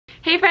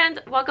Hey friends,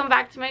 welcome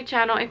back to my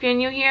channel. If you're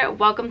new here,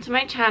 welcome to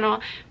my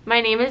channel.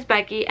 My name is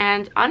Becky,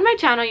 and on my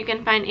channel you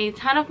can find a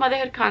ton of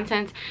motherhood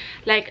content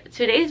like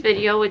today's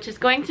video, which is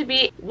going to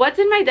be what's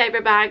in my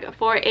diaper bag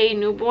for a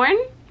newborn.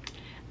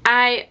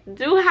 I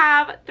do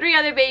have 3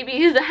 other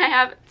babies. I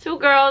have 2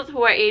 girls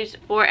who are aged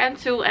 4 and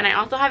 2, and I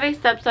also have a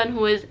stepson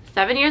who is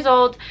 7 years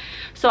old.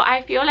 So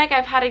I feel like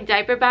I've had a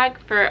diaper bag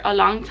for a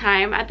long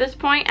time at this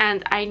point,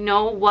 and I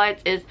know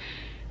what is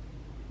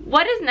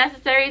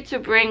necessary to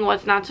bring,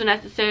 what's not so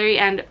necessary,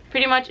 and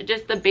pretty much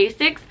just the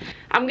basics.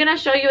 I'm gonna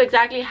show you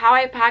exactly how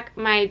I pack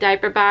my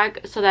diaper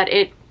bag so that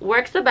it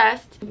works the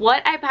best,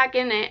 what I pack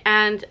in it,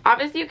 and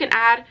obviously you can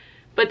add,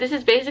 but this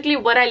is basically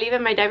what I leave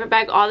in my diaper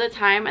bag all the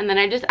time, and then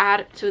I just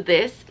add to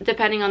this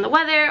depending on the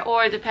weather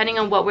or depending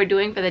on what we're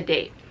doing for the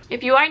day.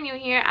 If you are new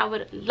here, I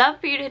would love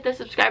for you to hit the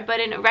subscribe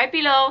button right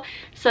below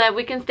so that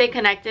we can stay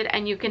connected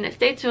and you can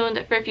stay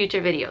tuned for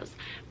future videos.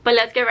 But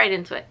let's get right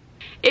into it.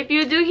 If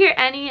you do hear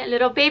any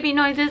little baby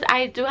noises,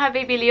 I do have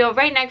baby Leo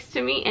right next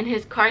to me in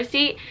his car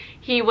seat.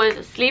 He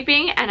was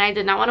sleeping and I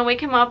did not want to wake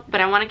him up,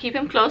 but I want to keep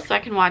him close so I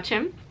can watch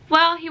him.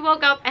 Well, he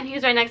woke up and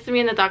he's right next to me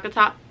in the docker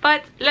top.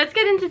 But let's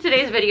get into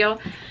today's video.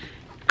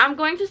 I'm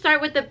going to start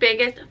with the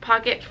biggest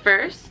pocket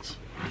first,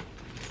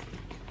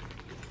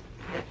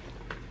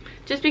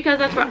 just because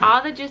that's where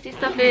all the juicy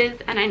stuff is,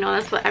 and I know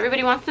that's what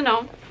everybody wants to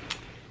know.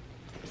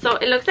 So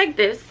it looks like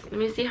this. Let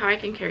me see how I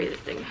can carry this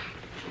thing.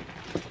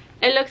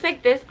 It looks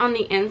like this on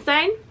the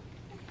inside.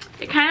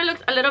 It kind of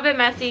looks a little bit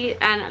messy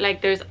and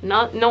like there's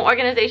no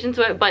organization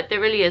to it, but there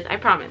really is, I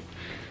promise.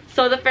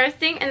 So the first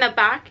thing in the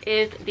back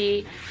is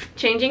the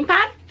changing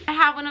pad. I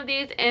have one of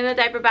these in the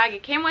diaper bag.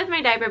 It came with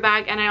my diaper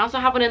bag, and I also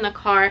have one in the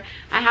car.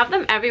 I have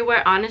them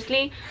everywhere,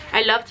 honestly.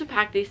 I love to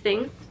pack these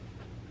things.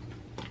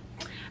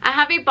 I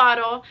have a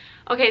bottle.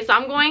 Okay, so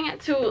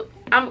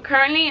I'm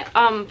currently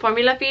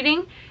formula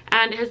feeding,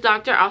 and his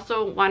doctor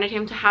also wanted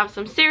him to have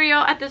some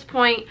cereal at this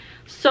point.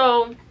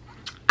 So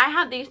I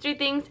have these 3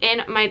 things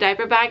in my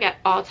diaper bag at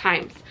all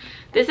times.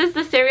 This is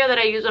the cereal that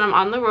I use when I'm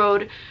on the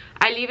road.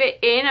 I leave it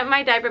in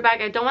my diaper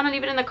bag. I don't want to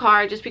leave it in the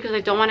car just because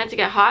I don't want it to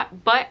get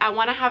hot, but I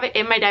want to have it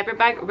in my diaper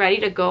bag ready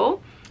to go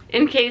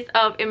in case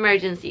of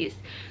emergencies,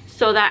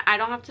 so that I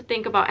don't have to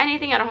think about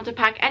anything. I don't have to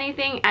pack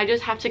anything. I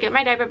just have to get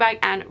my diaper bag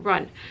and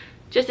run,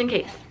 just in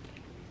case.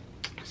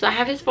 So I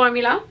have his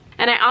formula,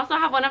 and I also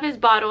have one of his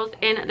bottles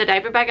in the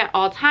diaper bag at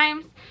all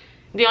times.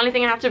 The only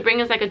thing I have to bring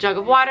is like a jug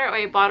of water or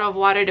a bottle of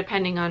water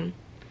depending on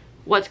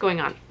what's going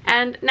on.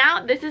 And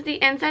now this is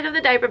the inside of the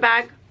diaper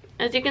bag.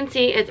 As you can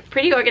see, it's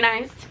pretty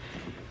organized.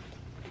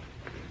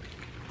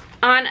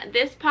 On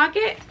this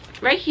pocket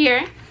right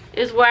here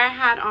is where I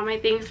had all my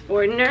things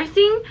for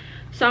nursing.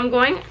 So I'm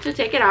going to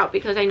take it out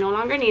because I no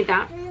longer need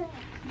that.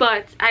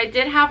 But I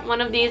did have one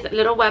of these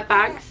little wet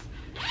bags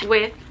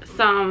with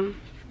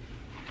some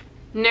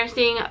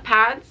nursing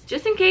pads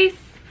just in case,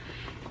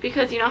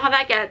 because you know how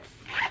that gets.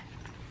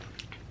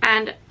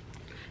 And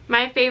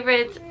my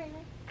favorite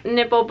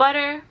nipple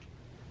butter.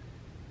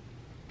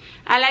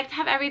 I like to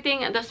have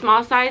everything the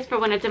small size for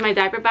when it's in my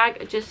diaper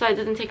bag, just so it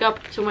doesn't take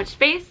up too much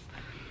space.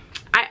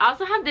 I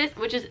also have this,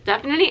 which is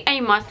definitely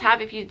a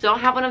must-have. If you don't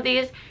have one of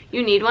these,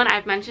 you need one.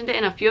 I've mentioned it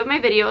in a few of my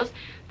videos.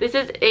 This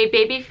is a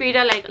baby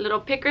Frida like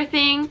little picker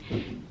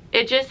thing.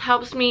 It just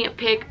helps me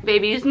pick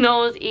baby's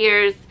nose,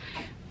 ears,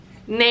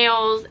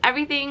 nails,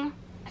 everything.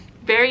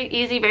 Very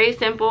easy, very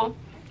simple,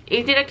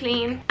 easy to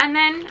clean. And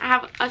then I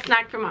have a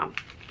snack for mom.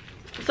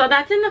 So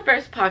that's in the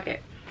first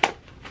pocket.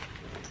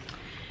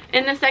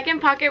 In the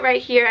second pocket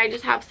right here, I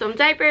just have some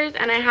diapers,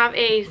 and I have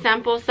a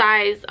sample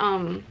size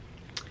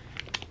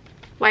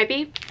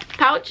wipey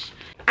pouch.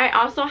 I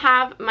also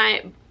have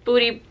my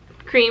booty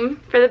cream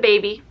for the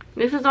baby.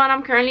 This is the one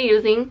I'm currently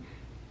using.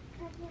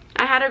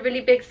 I had a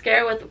really big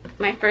scare with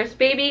my first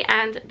baby,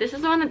 and this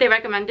is the one that they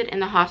recommended in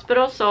the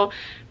hospital. So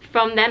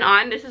from then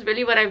on, this is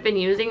really what I've been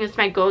using. It's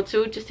my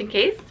go-to just in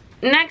case.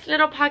 Next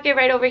little pocket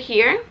right over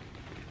here.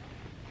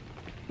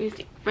 You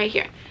see, right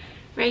here.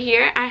 Right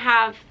here, I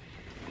have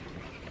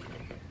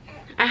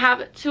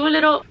 2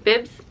 little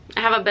bibs.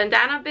 I have a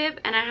bandana bib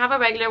and I have a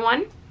regular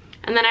one.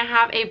 And then I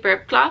have a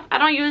burp cloth. I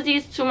don't use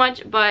these too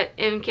much, but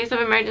in case of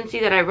emergency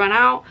that I run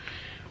out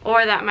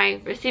or that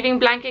my receiving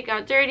blanket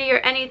got dirty or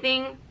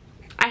anything,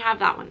 I have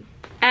that one.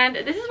 And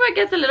this is where it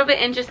gets a little bit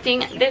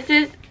interesting. This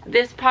is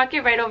this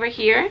pocket right over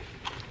here.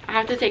 I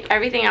have to take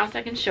everything else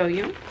I can show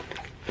you.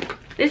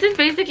 This is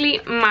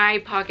basically my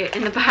pocket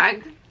in the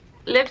bag.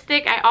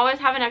 Lipstick, I always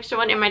have an extra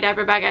one in my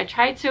diaper bag. I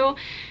try to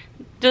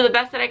do the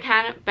best that I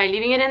can by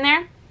leaving it in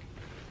there.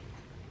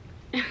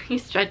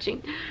 He's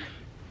stretching.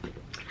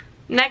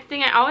 Next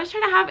thing, I always try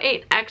to have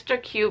an extra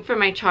cube for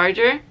my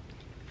charger.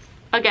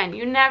 Again,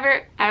 you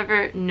never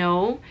ever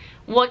know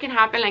what can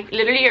happen. Like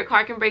literally your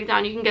car can break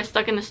down, you can get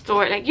stuck in the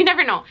store, like you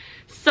never know.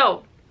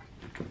 So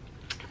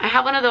I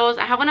have one of those.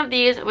 I have one of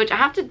these, which I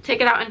have to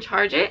take it out and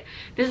charge it.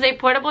 This is a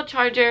portable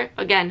charger,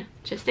 again,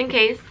 just in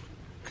case.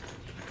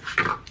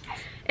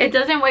 It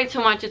doesn't weigh too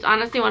much. It's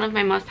honestly one of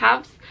my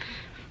must-haves.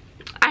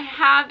 I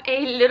have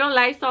a little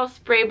Lysol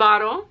spray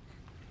bottle,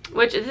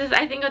 which is,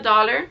 I think,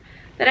 $1.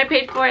 that I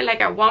paid for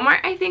like at Walmart,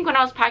 I think, when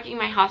I was packing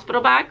my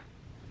hospital bag.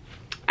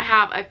 I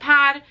have a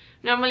pad.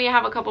 Normally I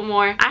have a couple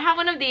more. I have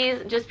one of these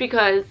just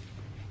because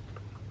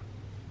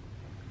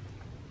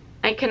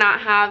I cannot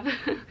have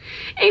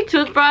a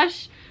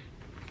toothbrush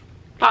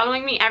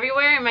following me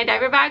everywhere in my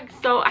diaper bag.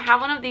 So I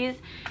have one of these.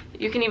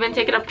 You can even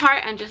take it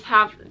apart and just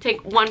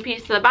take one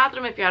piece to the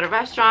bathroom if you're at a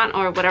restaurant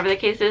or whatever the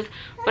case is.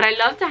 But I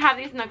love to have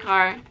these in the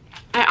car.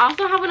 I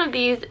also have one of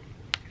these.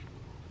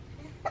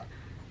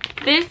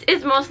 This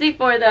is mostly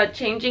for the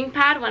changing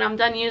pad. When I'm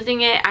done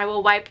using it, I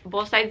will wipe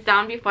both sides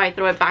down before I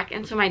throw it back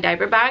into my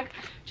diaper bag,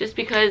 just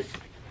because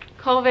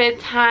COVID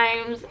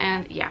times,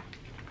 and yeah.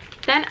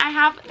 Then I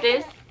have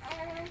this,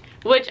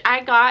 which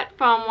I got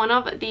from one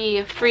of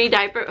the free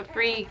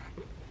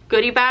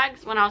goodie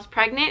bags when I was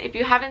pregnant. If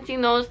you haven't seen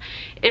those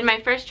in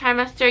my first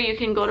trimester, you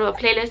can go to a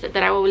playlist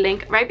that I will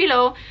link right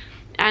below,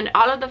 and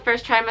all of the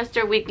first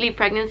trimester weekly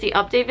pregnancy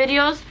update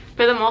videos.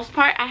 For the most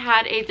part, I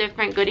had a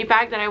different goodie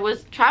bag that I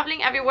was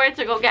traveling everywhere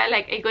to go get,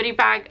 like a goodie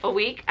bag a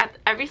week at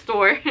every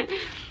store.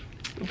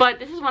 But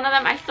this is one of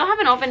them. I still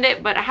haven't opened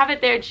it, but I have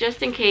it there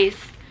just in case.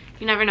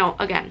 You never know,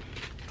 again.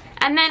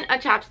 And then a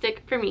chapstick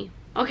for me.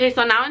 Okay,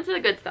 so now into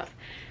the good stuff.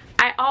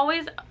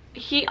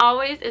 He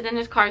always is in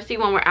his car seat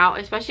when we're out,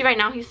 especially right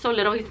now. He's so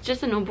little. He's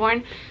just a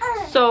newborn.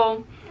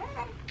 So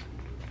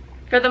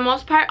for the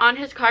most part, on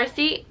his car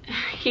seat,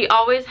 he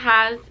always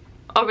has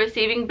a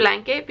receiving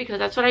blanket, because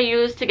that's what I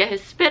use to get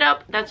his spit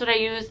up. That's what I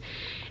use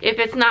if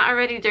it's not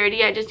already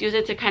dirty. I just use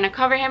it to kind of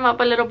cover him up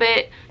a little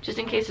bit, just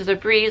in case there's a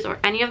breeze or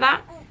any of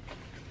that.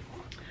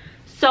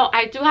 So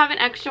I do have an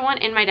extra one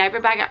in my diaper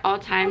bag at all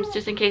times,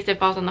 just in case it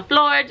falls on the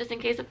floor, just in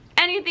case of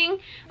anything.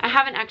 I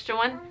have an extra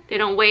one. They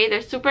don't weigh.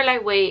 They're super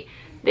lightweight.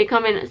 They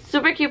come in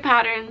super cute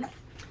patterns.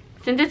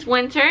 Since it's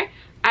winter,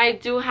 I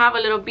do have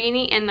a little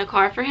beanie in the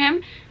car for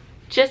him,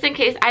 just in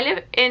case. I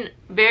live in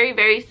very,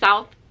 very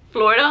South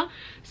Florida,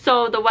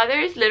 so the weather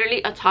is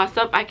literally a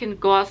toss-up. I can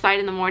go outside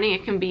in the morning,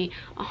 it can be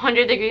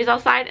 100 degrees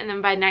outside, and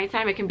then by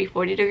nighttime it can be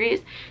 40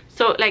 degrees.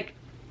 So like,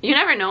 you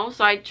never know.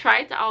 So I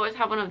try to always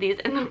have one of these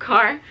in the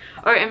car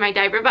or in my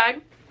diaper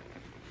bag.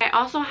 I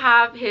also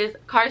have his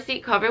car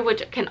seat cover,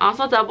 which can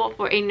also double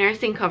for a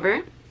nursing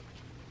cover.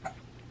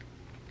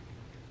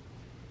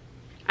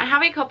 I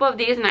have a couple of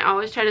these and I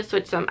always try to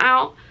switch them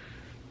out.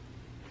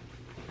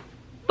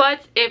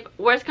 But if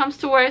worse comes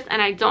to worse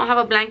and I don't have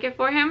a blanket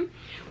for him,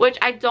 which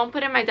I don't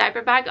put in my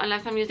diaper bag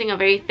unless I'm using a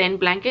very thin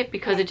blanket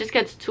because it just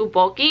gets too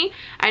bulky,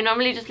 I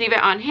normally just leave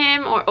it on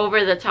him or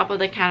over the top of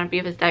the canopy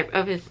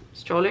of his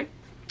stroller.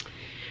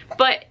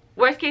 But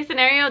worst case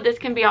scenario, this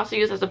can be also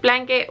used as a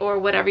blanket or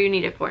whatever you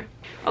need it for.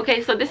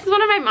 Okay, so this is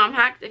one of my mom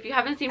hacks. If you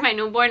haven't seen my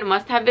newborn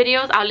must-have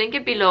videos, I'll link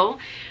it below.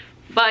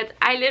 But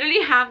I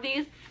literally have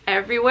these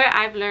everywhere.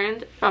 I've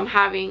learned from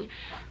having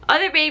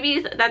other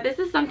babies that this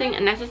is something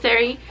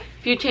necessary.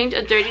 If you change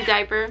a dirty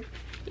diaper,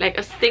 like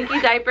a stinky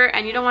diaper,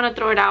 and you don't want to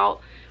throw it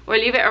out or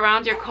leave it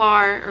around your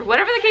car or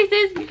whatever the case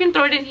is, you can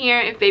throw it in here.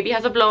 If baby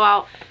has a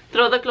blowout,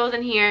 throw the clothes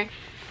in here.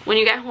 When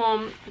you get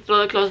home, throw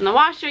the clothes in the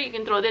washer. You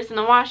can throw this in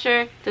the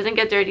washer. Doesn't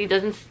get dirty,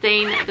 doesn't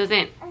stain,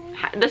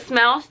 the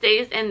smell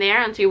stays in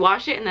there until you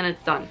wash it, and then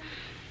it's done.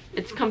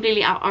 It's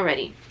completely out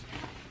already.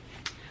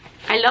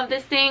 I love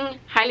this thing.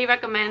 Highly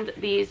recommend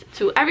these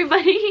to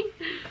everybody.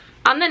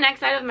 On the next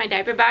side of my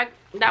diaper bag,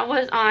 that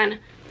was on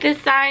this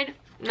side.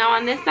 Now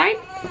on this side,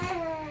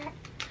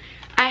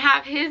 I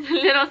have his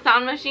little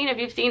sound machine. If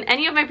you've seen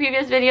any of my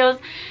previous videos,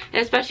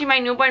 especially my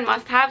newborn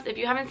must-haves, if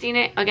you haven't seen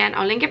it, again,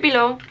 I'll link it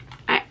below.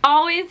 I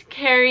always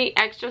carry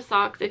extra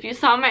socks. If you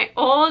saw my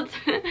old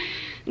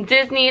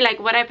Disney, like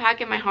what I pack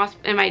in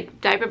my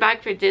diaper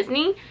bag for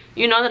Disney,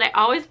 you know that I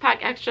always pack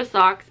extra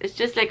socks. It's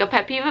just like a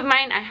pet peeve of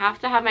mine. I have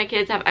to have my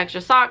kids have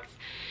extra socks,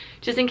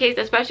 just in case,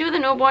 especially with a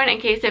newborn, in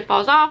case it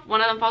falls off,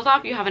 one of them falls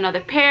off, you have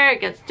another pair,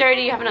 it gets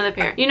dirty, you have another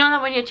pair. You know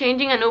that when you're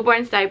changing a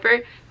newborn's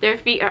diaper, their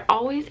feet are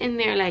always in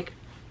their like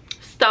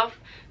stuff,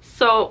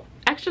 so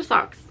extra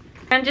socks.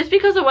 And just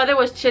because the weather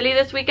was chilly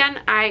this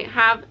weekend, I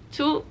have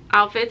two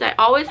outfits. I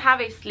always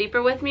have a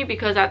sleeper with me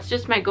because that's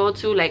just my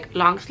go-to like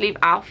long sleeve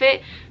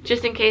outfit,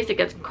 just in case it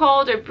gets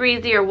cold or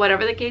breezy or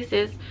whatever the case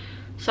is.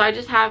 So I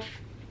just have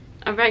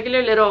a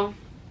regular little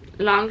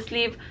long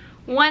sleeve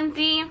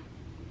onesie.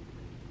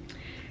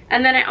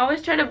 And then I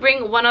always try to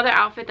bring one other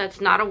outfit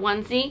that's not a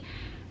onesie.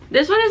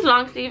 This one is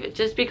long sleeve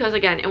just because,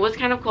 again, it was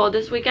kind of cold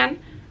this weekend.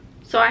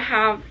 So I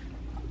have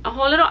a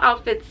whole little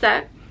outfit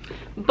set.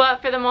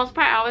 But for the most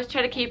part, I always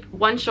try to keep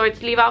one short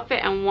sleeve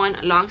outfit and one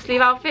long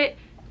sleeve outfit,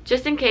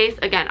 just in case.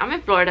 Again, I'm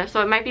in Florida,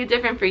 so it might be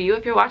different for you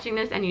if you're watching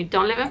this and you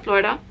don't live in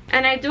Florida.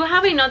 And I do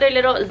have another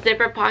little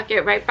zipper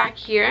pocket right back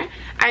here.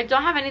 I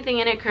don't have anything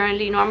in it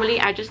currently. Normally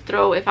I just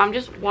throw, if I'm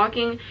just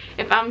walking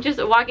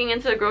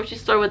into the grocery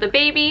store with a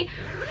baby,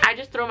 I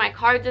just throw my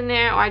cards in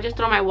there, or I just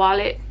throw my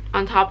wallet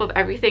on top of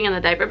everything in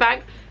the diaper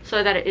bag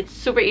so that it's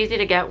super easy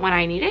to get when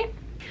I need it.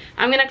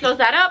 I'm gonna close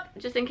that up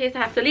just in case I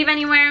have to leave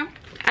anywhere.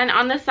 And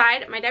on the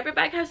side, my diaper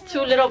bag has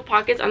two little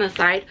pockets on the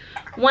side.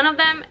 One of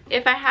them,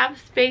 if I have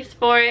space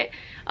for it,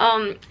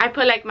 I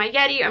put like my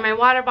Yeti or my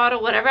water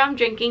bottle, whatever I'm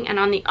drinking. And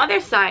on the other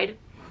side,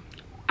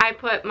 I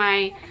put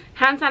my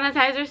hand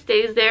sanitizer,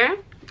 stays there.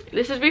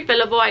 This is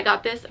refillable. I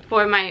got this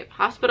for my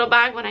hospital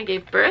bag when I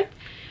gave birth,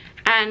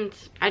 and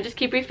I just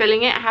keep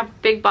refilling it. I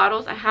have big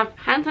bottles. I have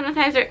hand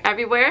sanitizer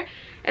everywhere,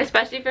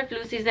 especially for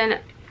flu season.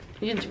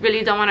 You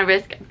really don't want to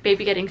risk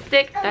baby getting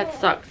sick. That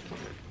sucks.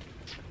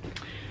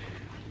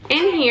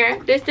 In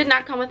here, this did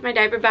not come with my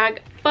diaper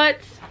bag, but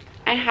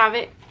I have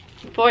it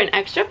for an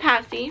extra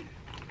passy.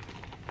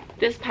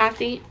 This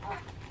passy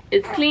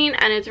is clean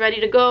and it's ready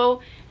to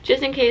go,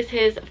 just in case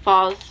his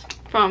falls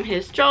from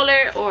his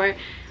stroller or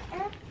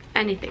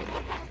anything.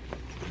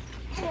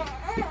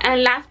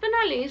 And last but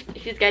not least,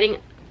 if he's getting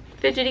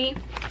fidgety,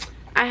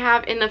 I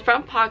have in the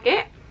front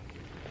pocket,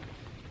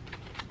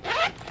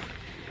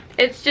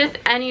 it's just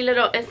any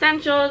little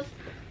essentials.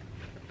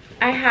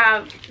 I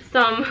have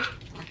some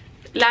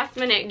last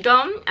minute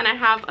gum, and I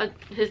have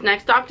his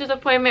next doctor's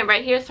appointment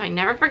right here, so I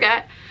never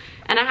forget.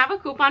 And I have a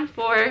coupon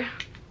for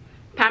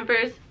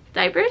Pampers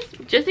diapers,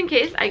 just in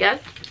case, I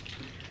guess.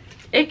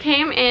 It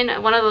came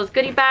in one of those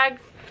goodie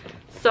bags,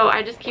 so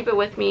I just keep it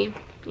with me.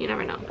 You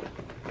never know.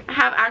 I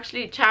have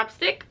actually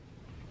chapstick,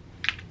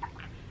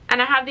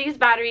 and I have these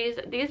batteries.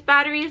 These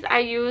batteries I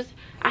use,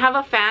 I have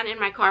a fan in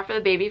my car for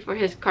the baby for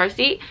his car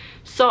seat,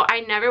 so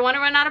I never want to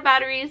run out of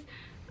batteries.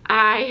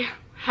 I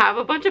have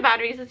a bunch of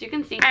batteries, as you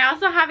can see. I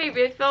also have a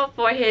refill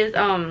for his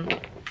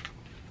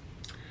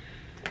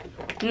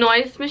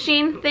noise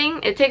machine thing.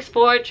 It takes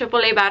 4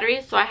 AAA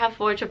batteries, so I have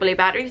 4 AAA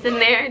batteries in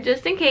there,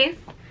 just in case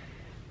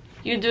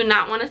you do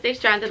not want to stay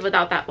stranded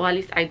without that. Well, at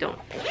least I don't.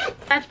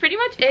 That's pretty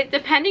much it.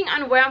 Depending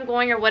on where I'm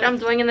going or what I'm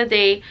doing in the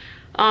day,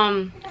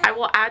 I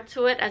will add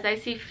to it as I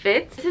see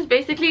fit. This is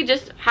basically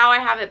just how I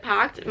have it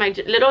packed. My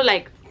little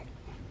like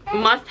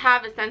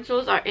must-have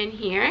essentials are in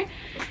here,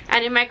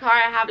 and in my car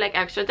I have like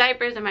extra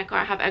diapers. In my car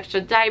I have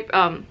extra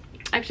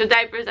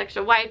diapers,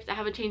 extra wipes. I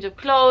have a change of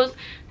clothes,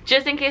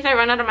 just in case I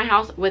run out of my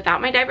house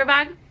without my diaper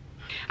bag.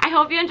 I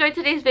hope you enjoyed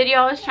today's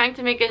video. I was trying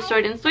to make it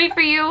short and sweet for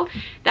you.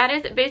 That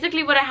is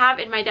basically what I have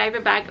in my diaper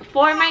bag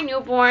for my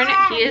newborn.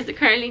 He is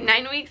currently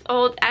 9 weeks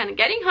old and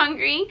getting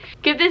hungry.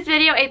 Give this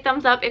video a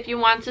thumbs up if you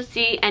want to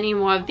see any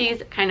more of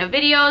these kind of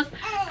videos.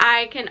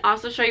 I can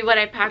also show you what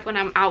I pack when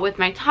I'm out with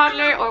my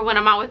toddler, or when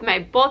I'm out with my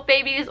both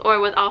babies, or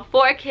with all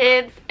 4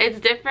 kids. It's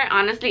different,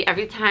 honestly,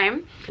 every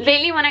time.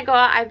 Lately when I go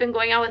out, I've been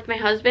going out with my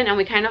husband, and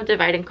we kind of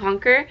divide and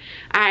conquer.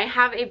 I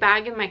have a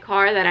bag in my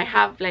car that I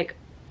have like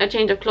a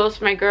change of clothes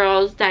for my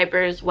girls,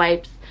 diapers,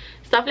 wipes,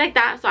 stuff like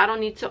that, so I don't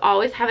need to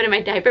always have it in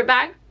my diaper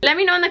bag. Let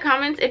me know in the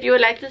comments if you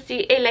would like to see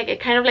a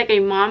kind of like a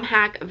mom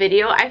hack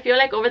video. I feel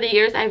like over the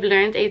years I've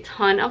learned a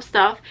ton of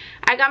stuff.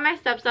 I got my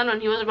stepson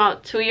when he was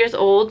about 2 years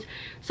old,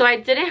 so I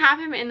didn't have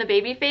him in the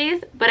baby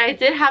phase, but I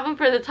did have him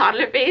for the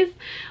toddler phase.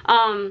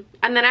 And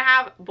then I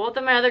have both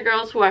of my other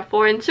girls who are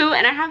 4 and 2,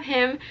 and I have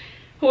him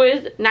who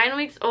is 9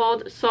 weeks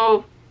old.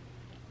 So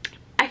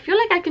I feel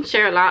like I can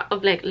share a lot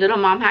of like little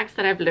mom hacks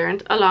that I've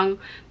learned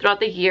throughout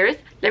the years.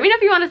 Let me know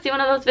if you want to see one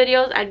of those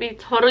videos. I'd be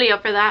totally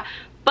up for that.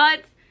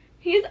 But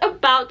he's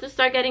about to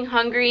start getting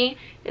hungry.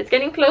 It's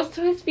getting close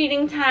to his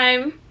feeding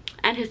time,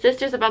 and his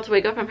sister's about to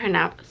wake up from her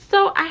nap,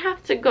 so I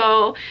have to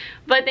go.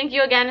 But thank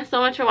you again so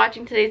much for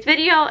watching today's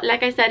video.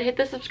 Like I said, hit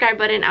the subscribe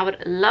button. I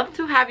would love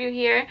to have you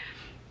here,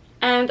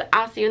 and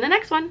I'll see you in the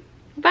next one.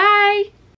 Bye.